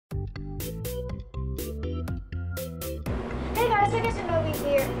technician over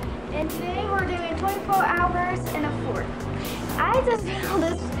here, and today we're doing 24 hours in a fort. I just found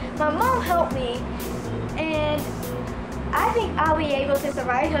this, my mom helped me, and I think I'll be able to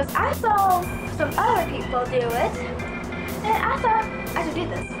survive because I saw some other people do it, and I thought I should do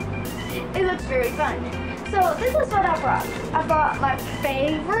this. It looks very fun. So this is what I brought. I brought my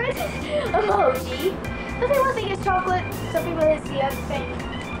favorite emoji. The people think it's chocolate, some people it's the other thing.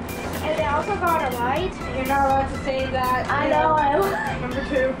 And then I also got a light. You're not allowed to say that. I know, I know. Number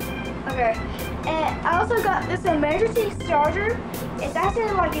 2. Okay. And I also got this emergency charger. It's actually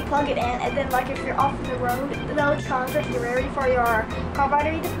like you plug it in, and then like if you're off the road, they'll charge it. You're ready for your car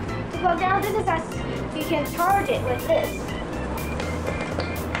battery to plug down. This is as you can charge it with this.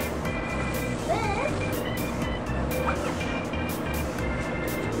 Then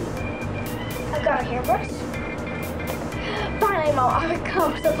I got a hairbrush. Finally, Mom, I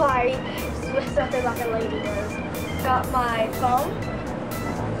come supply with something like a lady does. Got my phone.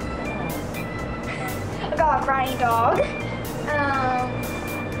 I got a crying dog.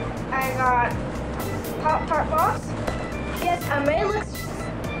 I got Pop-Tart box. Yes, I may look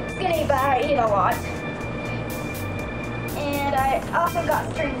skinny, but I eat a lot. And I also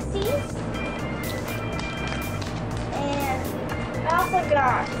got string seeds. And I also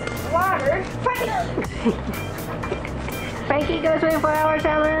got water. Frankie goes 24-hour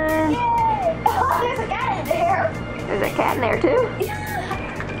challenge. Yay! Oh, there's a cat in there. There's a cat in there too.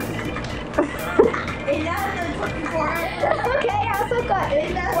 Okay, I also got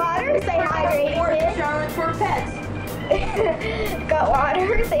water, stay hydrated. Challenge for pets. Got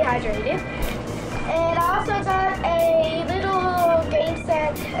water, stay hydrated. And I also got a little game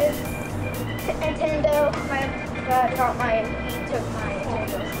set, Nintendo. My dad got my, he took my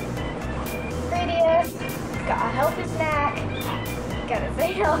Nintendo 3DS. Got a healthy snack. Gotta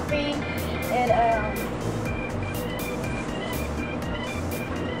stay healthy.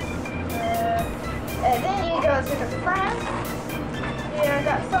 And then you go to the front. And I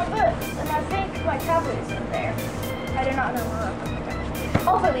got some books, and I think my tablet is in there. I do not know where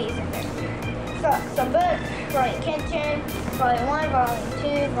hopefully it's in there. So, some books, Volume Kitchen, Volume 1, Volume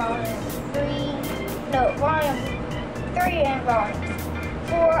 2, Volume 3, no, Volume 3 and Volume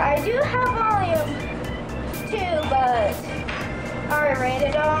 4. I do have Volume 2, but I already read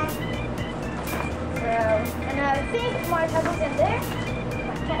it all. So, and I think my tablet's in there.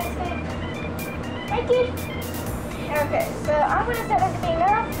 My cat is there. Thank you. Okay, so I'm gonna set everything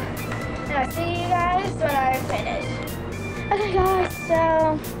up, and I'll see you guys when I finish. Okay, guys,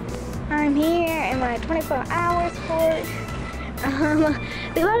 so I'm here in my 24 hours fort.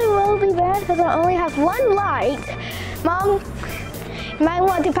 The lighting will be bad because I only have one light. Mom, you might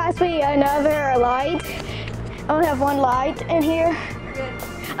want to pass me another light. I only have one light in here. Good.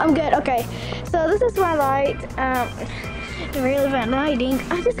 I'm good. Okay, so this is my light. Really bad lighting.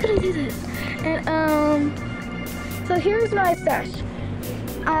 I'm just gonna do this. And so here's my stash.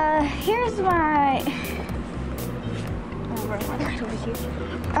 Here's my. Oh, where's my light over here?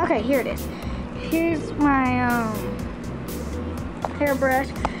 Okay, here it is. Here's my hairbrush.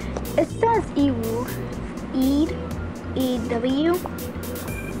 It says EW, E-W,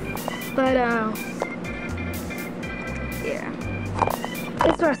 but yeah,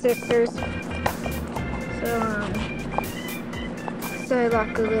 it's my sister's. So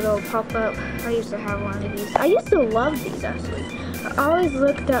like a little pop-up. I used to have one of these. I used to love these actually. I always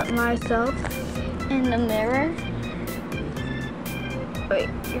looked at myself in the mirror. Wait,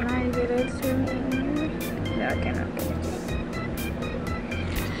 can I get it to me? No, I cannot get it to me.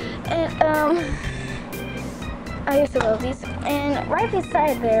 And I used to love these. And right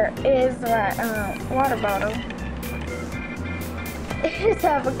beside there is my water bottle. It's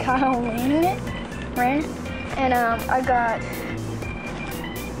avocado ring. And I got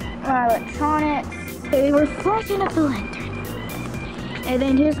my electronics. They were flashing up the lantern. And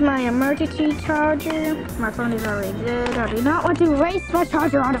then here's my emergency charger. My phone is already dead. I do not want to waste my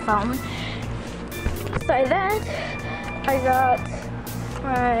charger on the phone. Besides that, I got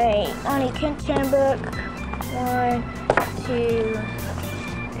my Honey Kitchen book. 1, 2,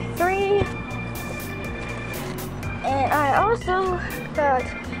 3. And I also got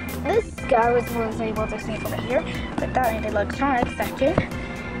this guy was able to see over here, but that in the electronics section.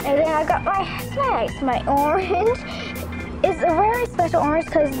 And then I got my snacks, my orange. It's a very special orange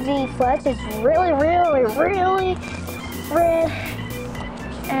because the flesh is really red.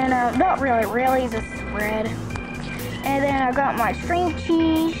 And not really, just red. And then I got my string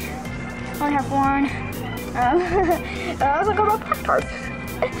cheese. I only have one. I also got my Pop-Tarts.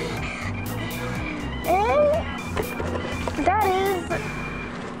 And that is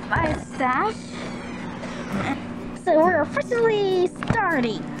my stash. So so we're officially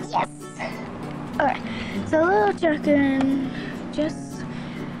starting. Yes. Okay, so little chicken just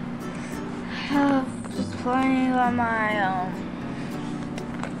playing on my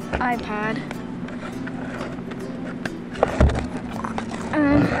iPad.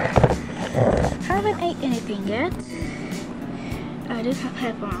 Haven't ate anything yet. I did have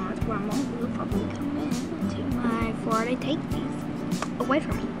headphones, but Mom will probably come in to my before they take these away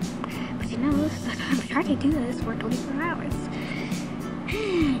from me. But you know, I've tried to do this for 24 hours.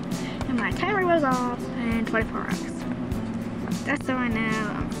 And my timer was off in 24 hours. That's how I know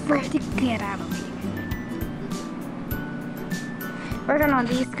I'm ready to get out of here. Working on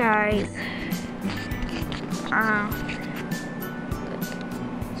these guys.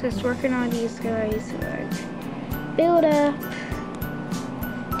 Just working on these guys to like build up.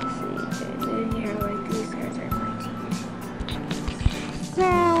 Let's see, yeah, like these guys are my team.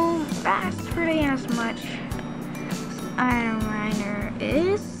 So that's pretty as much Iron Miner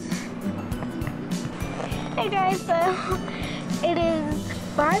is. Hey guys, so it is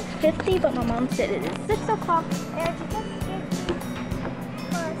 5:50, but my mom said it is 6 o'clock, and she just gave me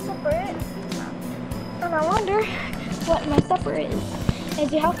my supper. And I wonder what my supper is. And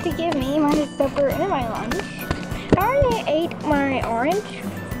you have to give me my supper and my lunch. I already ate my orange.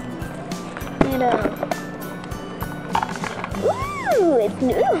 And ooh, it's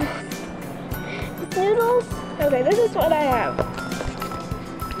noodles. It's noodles. Okay, this is what I have.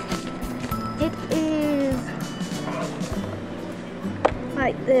 It is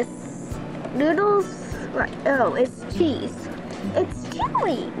like this noodles. Like, oh, it's cheese. It's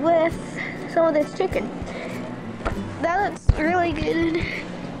chili with some of this chicken. That looks really good.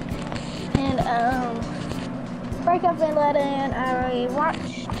 And break up and let in. I already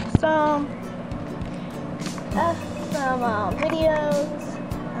watched some videos.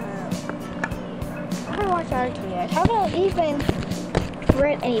 I haven't watched articles yet. I haven't even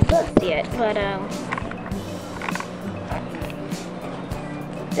read any books yet, but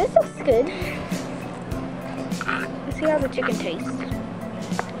this looks good. Let's see how the chicken tastes.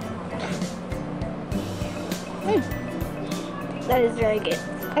 That is very good.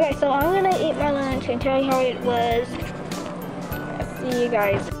 Okay, so I'm gonna eat my lunch and tell you how it was. See you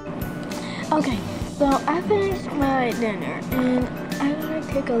guys. Okay, so I finished my dinner and I'm gonna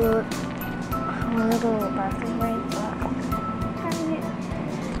take a little bathroom break, but I'm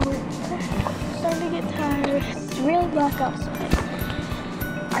starting to get tired. It's really black outside.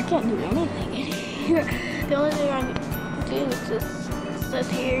 I can't do anything in here. The only thing I can do is just sit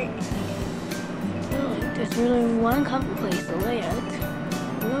here. There's really one comfy place to lay at.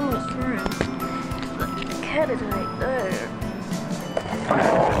 No, it's room. The cat is right there.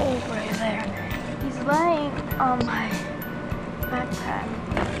 Oh, right there. He's laying on my backpack.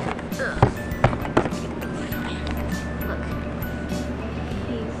 Ugh. Look.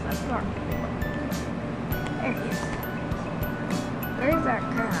 He's a dark. There he is. Where's that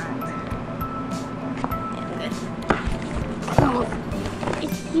cat? Oh,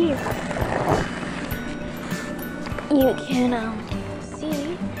 it's here. You can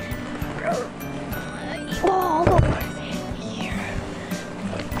see all the ones here.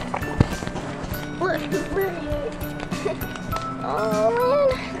 Look, oh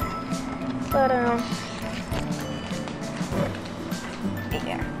man. But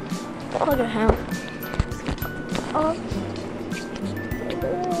yeah. Look at him.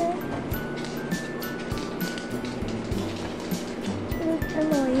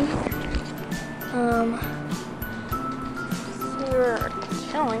 Emily. We're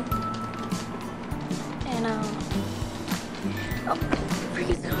chilling, and oh,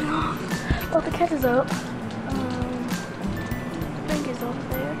 freaking going off. Oh, the cat is up. Frank is up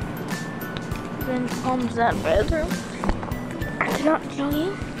there. Then Mom's that bedroom. I did not show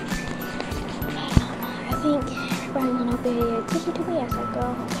you. I think everybody went up a tissue to me as I go.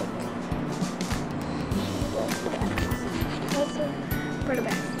 That's pretty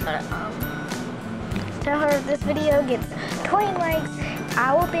bad. But tell her if this video gets 20 likes,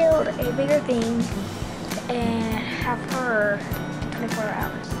 I will build a bigger thing and have her 24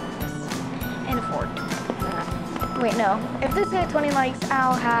 hours and afford. Wait, no. If this gets 20 likes,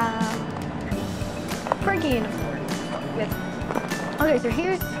 I'll have Pika and afford with. Okay, so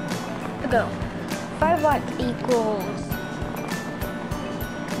here's the go. 5 likes equals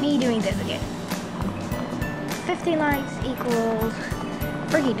me doing this again. 15 likes equals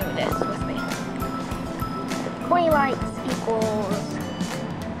Pika doing this with me. 20 likes equals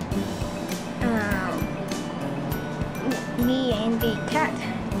me and the cat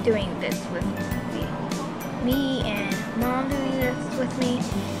doing this with me. Me and Mom doing this with me.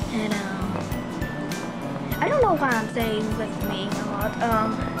 And I don't know know why I'm saying with me a lot.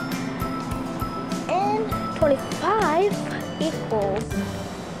 And 25 equals,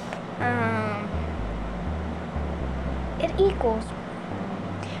 it equals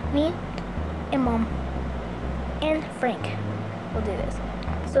me and Mom and Frank will do this.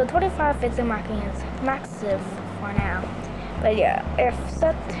 So 25 fits in my hands, massive for now. But yeah, if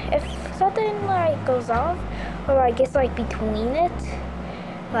something like goes off, or like it's like between it,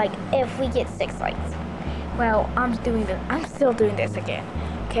 like if we get 6 likes, well, I'm still doing this again.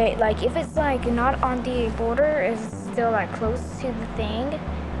 Okay, like if it's like not on the border, it's still like close to the thing,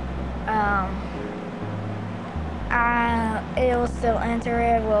 it'll still enter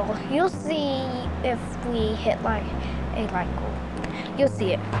it. Well, you'll see if we hit like a like goal. You'll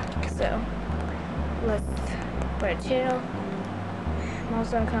see it. So let's put a chill.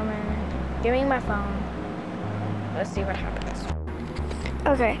 Most of them coming. Give me my phone. Let's see what happens.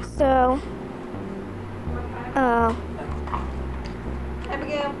 Okay, so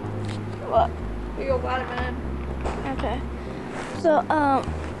Abigail, what? for your vitamin. Okay. So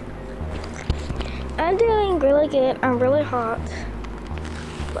I'm doing really good. I'm really hot.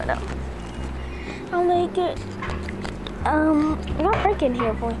 But I'll make it. I got Frank in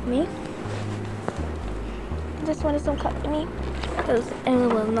here with me. Just wanted some company because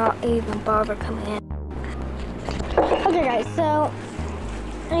anyone will not even bother coming in. Okay, guys. So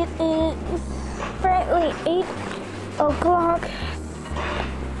it is currently 8 o'clock.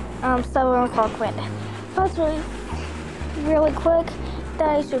 7 o'clock went. That's really quick.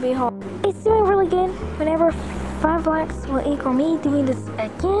 That should be home. It's doing really good. Whenever 5 likes will equal me doing this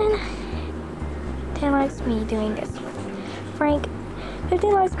again. 10 likes me doing this with Frank.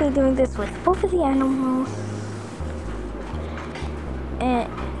 15 likes me doing this with both of the animals. And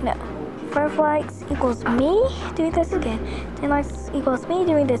no, 5 likes equals me doing this again. 10 likes equals me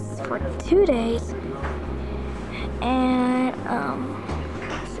doing this for 2 days. And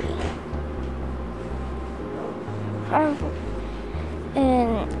let's see.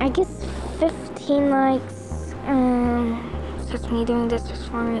 And I guess 15 likes. Just me doing this with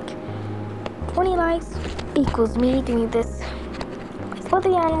Frank. 20 likes equals me doing this for the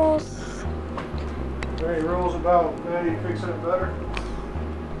animals. Any rules about maybe fixing it better?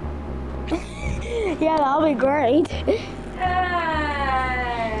 Yeah, that'll be great. Hey!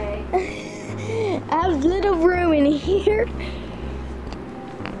 I have little room in here.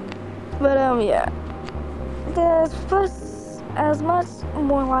 But yeah. As much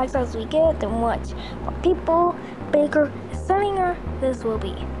more likes as we get, the much more people, bigger, sunnier this will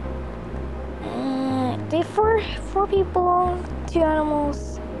be. The four people, 2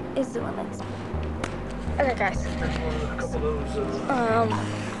 animals is the limit. Okay, guys. A couple of those,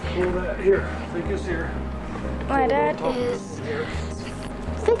 pull that here. I think it's here. My dad is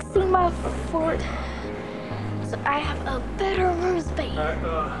fixing my fort, so I have a better room space. I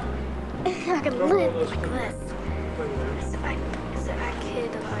can live like this. So I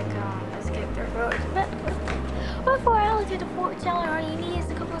could like escape their road. But before I allocate the fort challenge, all you need is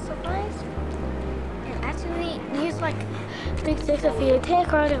a couple of supplies. Actually, use like 3 sticks if you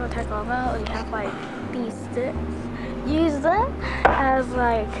take all, it'll take all out. You have like these sticks. Use them as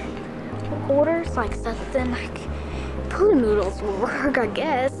like quarters, like something like poo noodles will work, I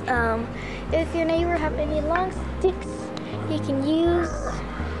guess. If your neighbor have any long sticks, you can use.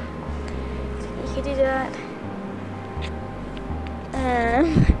 You can do that.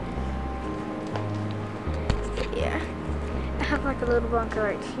 Yeah, I have like a little bunker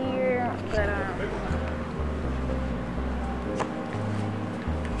right here, but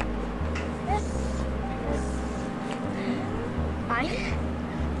this is fine.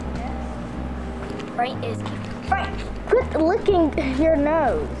 Right is right. Quit licking your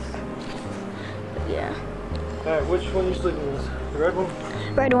nose. But yeah. Alright, which one you sleeping with? The red one?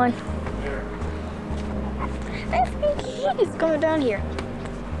 Red one. There. I think he's going down here.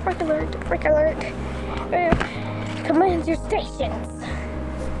 Freak alert, freak alert. Command your stations.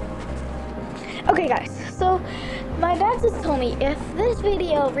 Okay, guys, so my dad just told me if this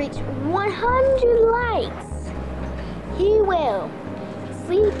video reaches 100 likes, he will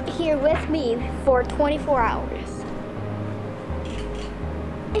sleep here with me for 24 hours.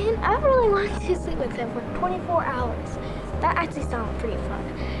 And I really want to sleep with him for 24 hours. That actually sounds pretty fun.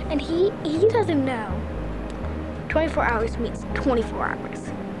 And he doesn't know 24 hours means 24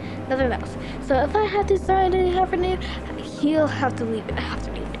 hours. Nothing else. So if I have to start in the afternoon, he'll have to leave in the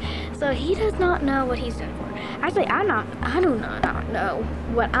afternoon. So he does not know what he's in for. Actually, I do not know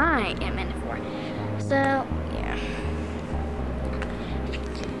what I am in it for. So yeah.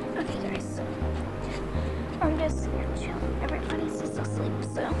 Okay, guys. So I'm just here chilling. Everybody's just asleep.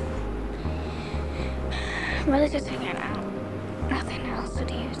 So I'm really just hanging out. Nothing else to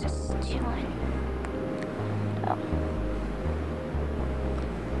do, just chilling. Oh.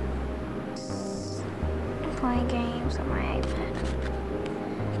 I'm playing games on my iPad.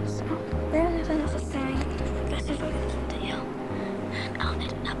 So, there's nothing else to say. This is what I'm to do. And I'll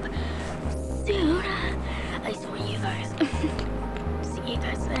end up soon. I saw you guys. See you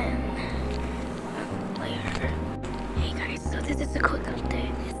guys then. Later. Hey guys, so this is a quick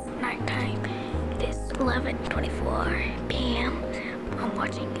update. It's nighttime. It is 11:24 p.m. I'm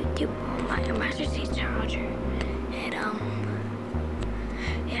watching YouTube on my Master Chief charger. And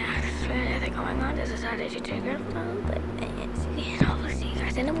yeah, there's really nothing going on. Just decided to take it upload, but I'll see you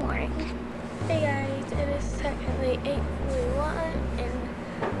guys in the morning. Hey guys, it is technically 8:41 and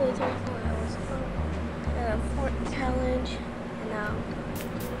we're 24 hours ago. And Fort challenge. And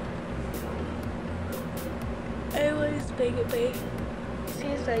everyone's bacon bake.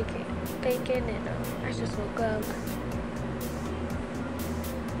 She's like bacon and I just woke up.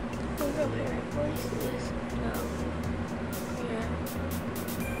 We're gonna pay our voices. Yeah.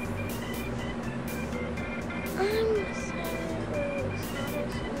 I'm excited for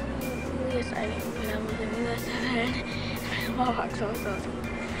this. I'm really excited when I was in this. My box so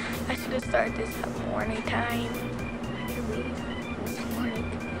I should have started this at morning time. I can leave this morning.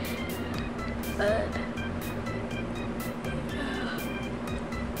 But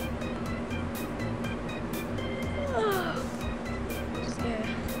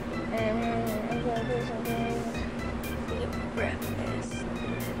I'm gonna do some things, get breakfast,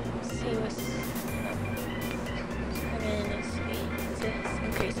 see what's happening and see, just in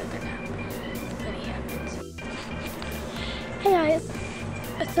case something happens. Hey guys,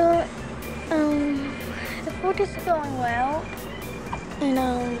 so the food is going well, and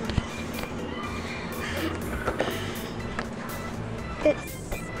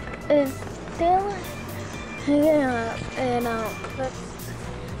it's still hanging up, and that's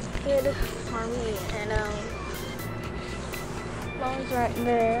good for me. And mom's right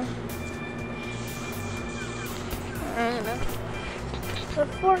there, and the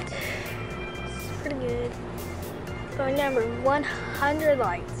fort is pretty good. So remember, 100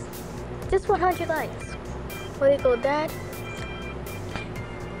 likes, just 100 likes. We go that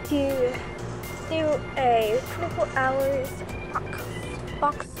to do a 24 hours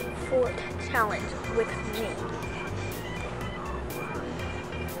box fort challenge with me.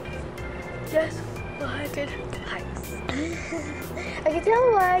 Just 100 likes. I can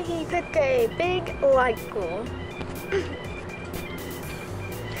tell why he put a big like goal.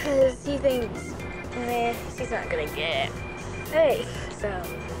 Because he thinks, meh, she's not gonna get it. Hey, so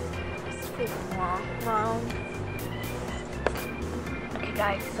it's pretty wrong. Okay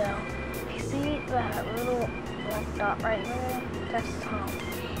guys, so you see that little black dot right there? That's Tom.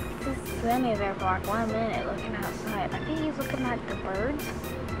 He's standing there for like 1 minute looking outside. I think he's looking at the birds.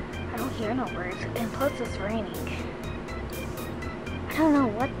 I don't hear no birds, and plus it's raining. I don't know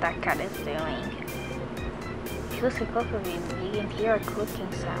what that cat is doing. If you listen closely, you can hear a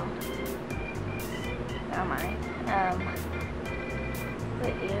clicking sound. Oh my.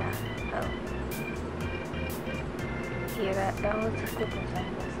 But yeah. Oh. Hear that? That was a clicking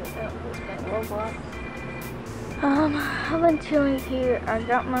sound. That was a robot. I've been chilling here. I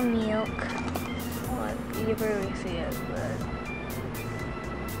got my milk. Well, you can barely see it, but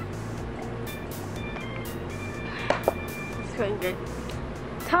it's pretty good.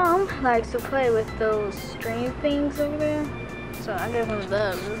 Tom likes to play with those string things over there, so I gave him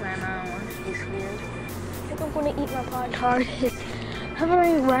those, and he's weird. I think I'm gonna eat my Pop-Tart. It's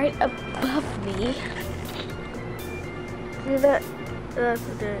hovering right above me. See that? That's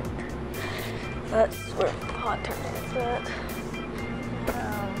it. That's where Pop-Tart is at.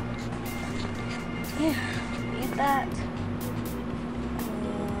 Yeah, eat that.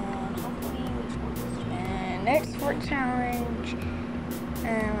 And hopefully we will spend next fort challenge.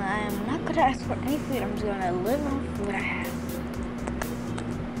 I'm not gonna ask for any food. I'm just gonna live on food I have.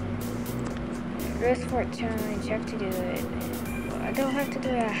 This fort challenge, you have to do it. Well, I don't have to do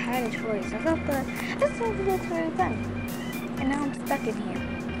it. I had a choice. I thought that this was really fun, and now I'm stuck in here.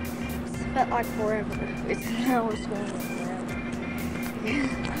 Felt like forever. It's now it's going forever.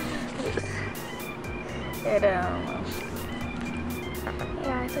 And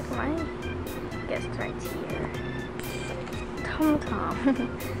yeah, I took mine. Guess right here. Tom.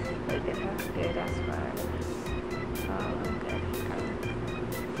 Look at how good that's fun. Oh, okay.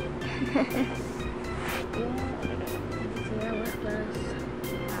 Yeah, what was?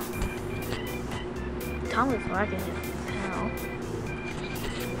 Tom is liking it now.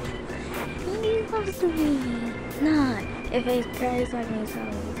 He loves me. Not If it tries like me, so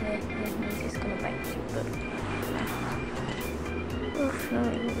he's just gonna bite you. But oof, no,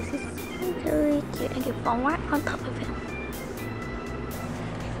 this is really cute. I can fall right on top of him.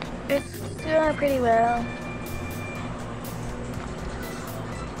 It's doing pretty well.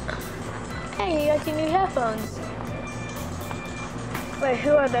 Hey, you got your new headphones. Wait,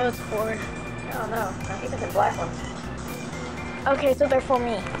 who are those for? I don't know. I think they're the black ones. Okay, so they're for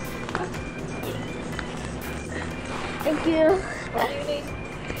me. Thank you. What do you need?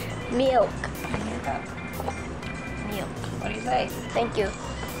 Milk. Milk. What do you say? Thank you.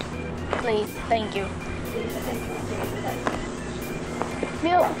 Please, thank you.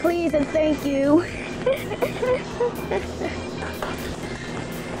 Milk, please, and thank you.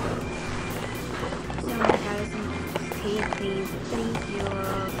 Sorry, guys. Please, thank you.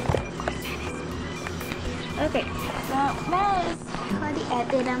 Okay, so that is for the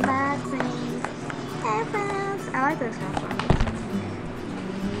edit unboxing. Headphones. I like those headphones.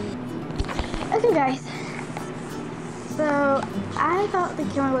 Okay, guys. So I thought the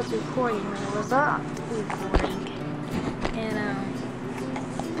camera was recording when it was not recording, and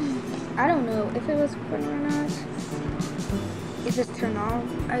I don't know if it was recording or not. It just turned on.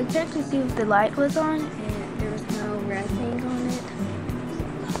 I checked to see if the light was on, and there was no red thing on it.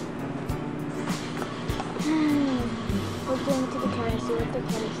 We'll go into the car and see what the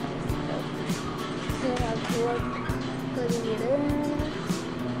car is saying. So I'll putting it in.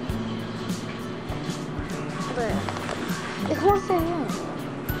 But it won't say no.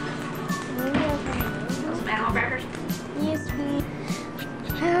 Some animal crackers? Yes, please.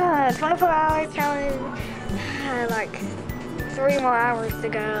 24 hours challenge. Like 3 more hours to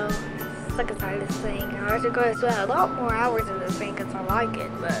go. Stuck inside this thing. I should go spend a lot more hours in this thing because I like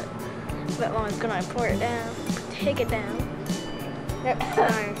it, but Mom's gonna pour it down, take it down. Next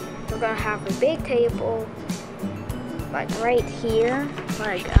time we're gonna have a big table, like right here.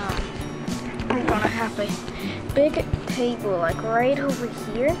 Like we're gonna have a big table like right over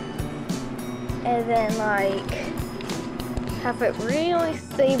here, and then like have it really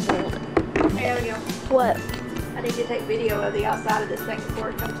stable. There we go. What? I need to take video of the outside of this thing before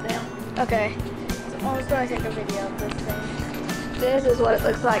it comes down. Okay. So I was gonna take a video of this thing. This is what it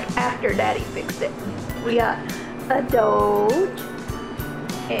looks like after Daddy fixed it. We got a Doge.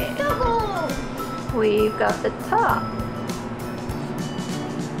 And we've got the top.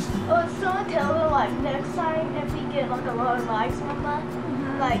 Oh, someone tell me like next time if we get like a lot of likes on that,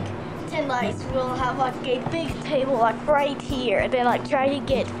 like 10 likes, we'll have like a big table like right here, and then like try to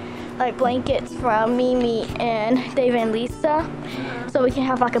get like blankets from Mimi and Dave and Lisa, so we can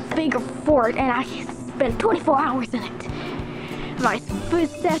have like a bigger fort, and I can spend 24 hours in it. My food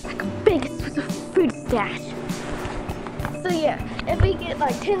stash, like a big food stash. So yeah, if we get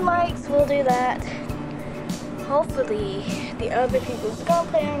like 10 likes, we'll do that. Hopefully, the other people's gonna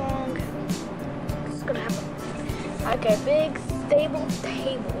play along. It's gonna have like a big stable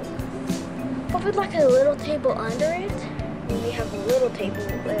table. Hopefully, like a little table under it. And we have a little table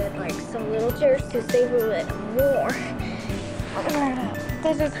with like some little chairs to stable it more.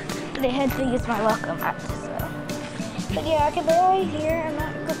 This is the head thing is my welcome mat. But yeah, I can lay here. I'm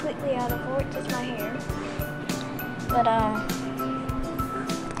not completely out of it, just my hair. But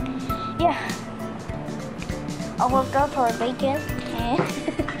yeah. I woke up for bacon, and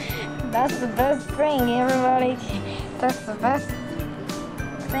that's the best thing, everybody. That's the best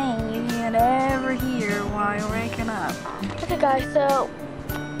thing you can ever hear while you're waking up. Okay, guys, so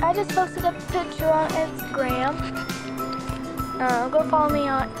I just posted a picture on Instagram. Go follow me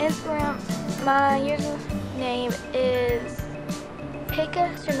on Instagram. My username is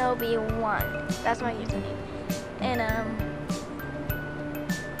Pika Shinobi 1. That's my username. And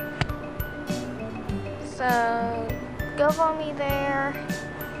so go follow me there.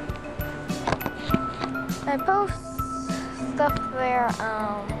 I post stuff there.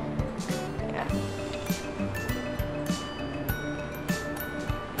 Yeah.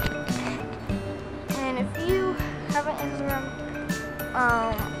 And if you have an Instagram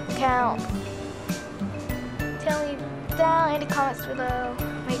account, tell me down in the comments below.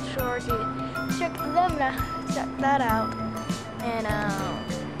 Make sure to check that out. And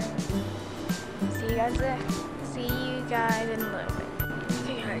see you guys there. See you guys in a little bit.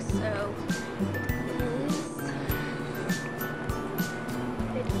 Okay, guys. So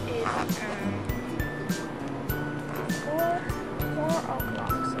it is 4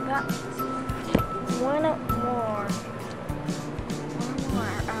 o'clock. So that's one more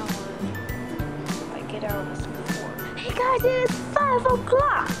hour. I get out of this before. Hey guys, it is 5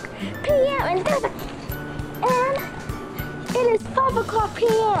 o'clock p.m. and it is 5 o'clock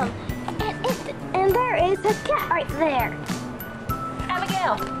p.m. and And there is a cat right there.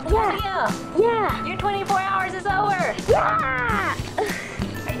 Abigail! Yeah. Abigail! Yeah. Your 24 hours is over! Yeah.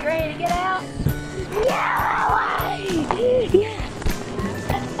 Are you ready to get out? Yeah. Yeah.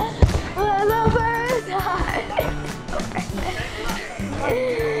 Well, the first time.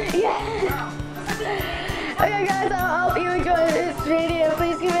 Yeah. Okay, guys, I hope you enjoyed this video.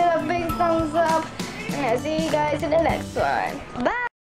 Please give it a big thumbs up. And I'll see you guys in the next one. Bye.